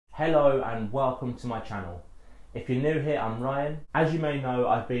Hello and welcome to my channel. If you're new here, I'm Ryan. As you may know,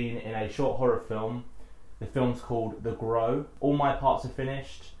 I've been in a short horror film. The film's called The Grow. All my parts are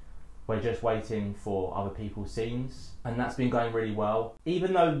finished. We're just waiting for other people's scenes, and that's been going really well.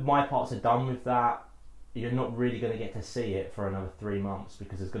 Even though my parts are done with that, you're not really going to get to see it for another 3 months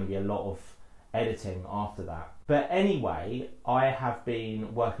because there's going to be a lot of editing after that. But anyway, I have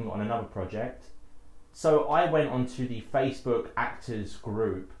been working on another project. So I went onto the Facebook actors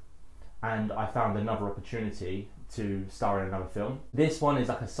group and I found another opportunity to star in another film. This one is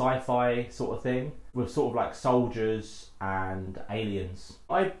like a sci-fi sort of thing with sort of like soldiers and aliens.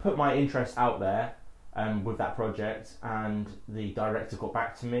 I put my interest out there with that project, and the director got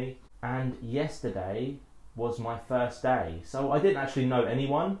back to me, and yesterday was my first day. So I didn't actually know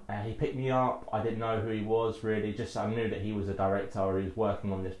anyone. He picked me up. I didn't know who he was really, just I knew that he was a director or he was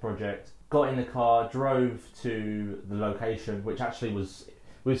working on this project. Got in the car, drove to the location, which actually was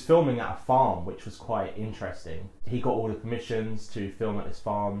filming at a farm, which was quite interesting. He got all the permissions to film at this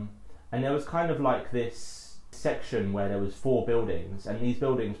farm, and there was kind of like this section where there was 4 buildings, and these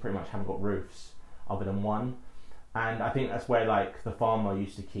buildings pretty much haven't got roofs other than one, and I think that's where like the farmer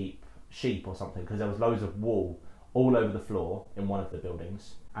used to keep sheep or something, because there was loads of wool all over the floor in one of the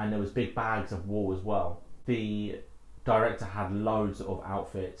buildings, and there was big bags of wool as well. The director had loads of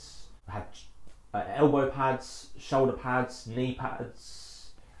outfits, had elbow pads, shoulder pads, knee pads,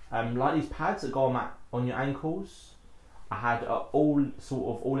 like these pads that go on your ankles. I had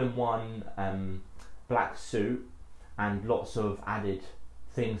all-in-one black suit and lots of added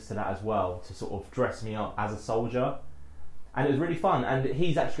things to that as well to sort of dress me up as a soldier. And it was really fun, and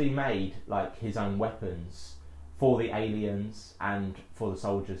he's actually made like his own weapons for the aliens and for the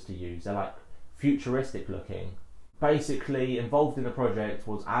soldiers to use. They're like futuristic looking. Basically involved in the project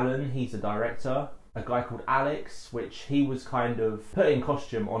was Alan, he's the director, a guy called Alex, which he was kind of putting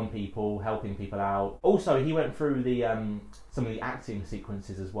costume on people, helping people out. Also, he went through the some of the acting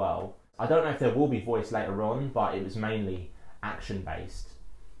sequences as well. I don't know if there will be voice later on, but it was mainly action based.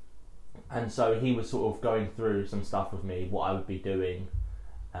 And so he was sort of going through some stuff with me, what I would be doing,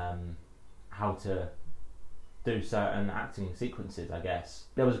 how to do certain acting sequences, I guess.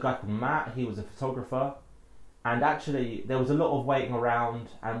 There was a guy called Matt, he was a photographer, and actually there was a lot of waiting around,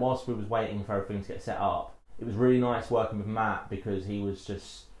 and whilst we was waiting for everything to get set up, it was really nice working with Matt because he was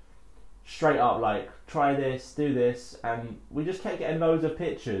just straight up like, try this, do this, and we just kept getting loads of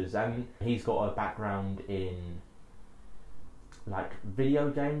pictures. And he's got a background in like video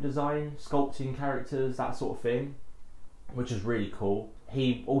game design, sculpting characters, that sort of thing, which is really cool.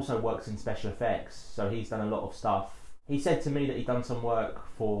 He also works in special effects, so he's done a lot of stuff. He said to me that he'd done some work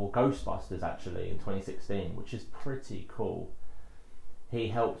for Ghostbusters actually in 2016, which is pretty cool. He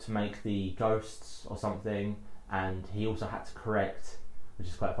helped make the ghosts or something, and he also had to correct, which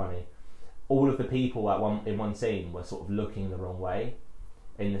is quite funny, all of the people in one scene were sort of looking the wrong way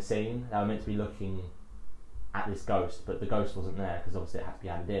in the scene. They were meant to be looking at this ghost, but the ghost wasn't there because obviously it had to be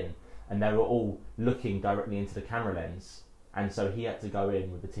added in, and they were all looking directly into the camera lens, and so he had to go in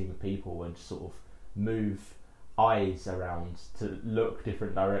with a team of people and just sort of move eyes around to look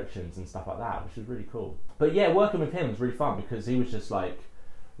different directions and stuff like that, which was really cool. But yeah, working with him was really fun because he was just like,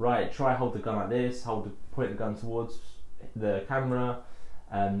 right, try hold the gun like this, point the gun towards the camera,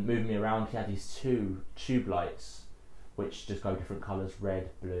 move me around. He had these 2 tube lights which just go different colours, red,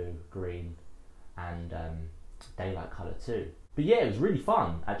 blue, green, and daylight colour too. But yeah, it was really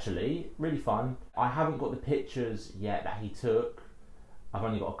fun actually, really fun. I haven't got the pictures yet that he took. I've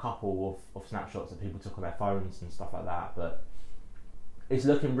only got a couple of snapshots that people took on their phones and stuff like that, but it's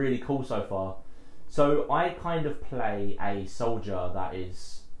looking really cool so far. So I kind of play a soldier that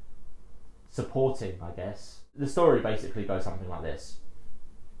is supporting, I guess. The story basically goes something like this.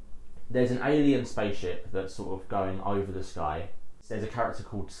 There's an alien spaceship that's sort of going over the sky. There's a character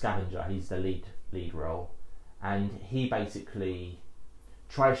called Scavenger, he's the lead role, and he basically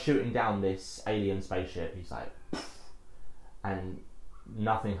tries shooting down this alien spaceship. He's like, and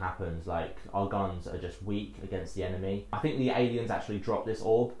nothing happens. Like, our guns are just weak against the enemy. I think the aliens actually drop this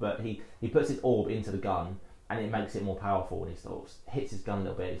orb, but he puts his orb into the gun and it makes it more powerful, and he sort of hits his gun a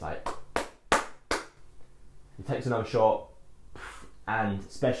little bit. He's like, he takes another shot, and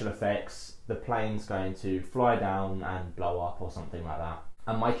special effects, the plane's going to fly down and blow up or something like that.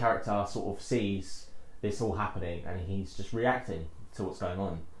 And my character sort of sees this all happening and he's just reacting to what's going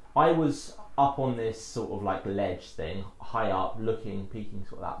on. I was up on this sort of like ledge thing, high up, looking, peeking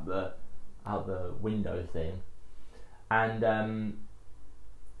sort of out the window thing, and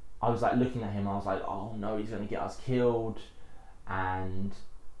I was like looking at him. I was like, oh no, he's going to get us killed. And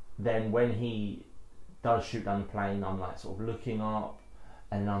then when he does shoot down the plane, I'm like sort of looking up,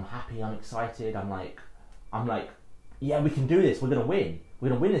 and I'm happy, I'm excited, I'm like, yeah, we can do this, we're gonna win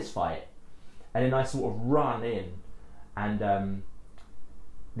this fight. And then I sort of run in, and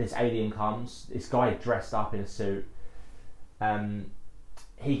this alien comes, this guy dressed up in a suit,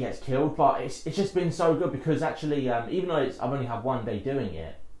 he gets killed, but it's just been so good, because actually, even though I've only had 1 day doing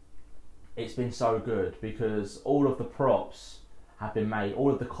it, it's been so good, because all of the props have been made,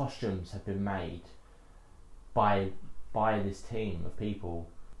 all of the costumes have been made by this team of people.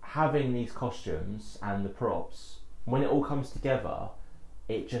 Having these costumes and the props, when it all comes together,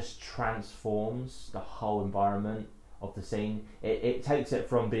 it just transforms the whole environment of the scene. It takes it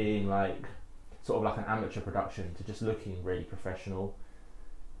from being like sort of like an amateur production to just looking really professional.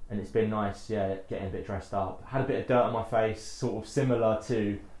 And it's been nice, yeah, getting a bit dressed up. Had a bit of dirt on my face, sort of similar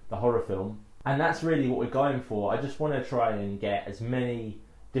to the horror film. And that's really what we're going for. I just want to try and get as many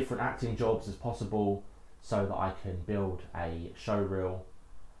different acting jobs as possible, so that I can build a show reel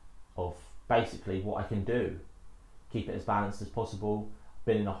of basically what I can do. Keep it as balanced as possible.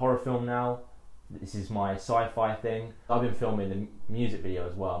 Been in a horror film now. This is my sci-fi thing. I've been filming the music video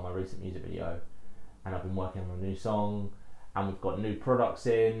as well, my recent music video. And I've been working on a new song, and we've got new products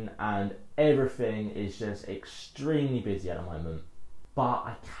in, and everything is just extremely busy at the moment. But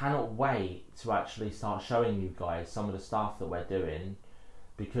I cannot wait to actually start showing you guys some of the stuff that we're doing,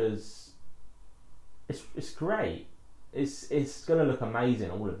 because it's great. It's gonna look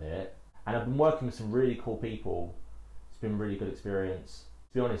amazing, all of it. And I've been working with some really cool people. It's been a really good experience.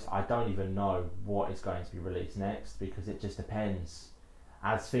 To be honest, I don't even know what is going to be released next, because it just depends.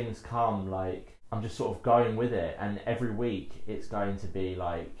 As things come, like, I'm just sort of going with it, and every week it's going to be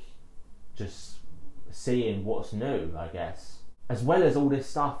like just seeing what's new, I guess. As well as all this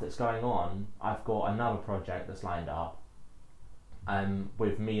stuff that's going on, I've got another project that's lined up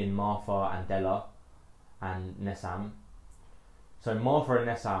with me and Martha and Della and Nessam. So Martha and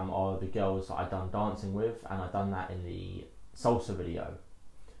Nessam are the girls that I've done dancing with, and I've done that in the salsa video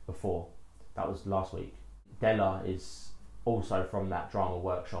before. That was last week. Della is also from that drama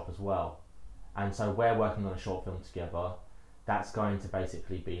workshop as well. And so we're working on a short film together. That's going to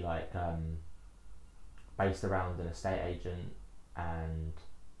basically be like based around an estate agent and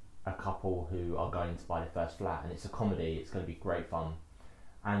a couple who are going to buy their first flat, and it's a comedy. It's going to be great fun,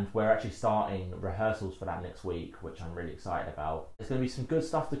 and we're actually starting rehearsals for that next week, which I'm really excited about. There's going to be some good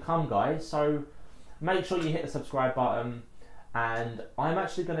stuff to come, guys, so make sure you hit the subscribe button. And I'm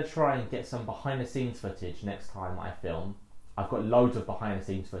actually going to try and get some behind the scenes footage next time I film. I've got loads of behind the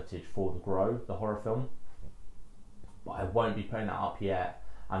scenes footage for The Grow, the horror film, but I won't be putting that up yet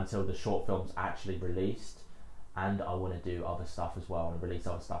until the short film's actually released. And I want to do other stuff as well, and release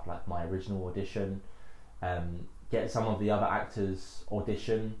other stuff like my original audition, get some of the other actors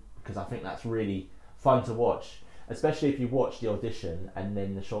audition, because I think that's really fun to watch, especially if you watch the audition and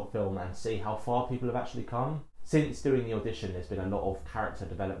then the short film and see how far people have actually come. Since doing the audition, there's been a lot of character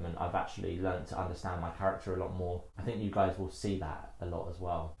development. I've actually learned to understand my character a lot more. I think you guys will see that a lot as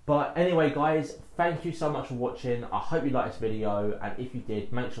well. But anyway, guys, thank you so much for watching. I hope you liked this video, and if you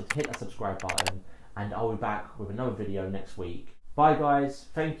did, make sure to hit that subscribe button, and I'll be back with another video next week. Bye guys,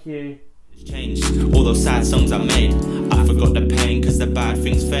 thank you. It's changed, all those sad songs I made. I forgot the pain, cause the bad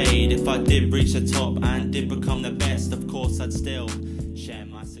things fade. If I did reach the top and did become the best, of course I'd still share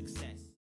my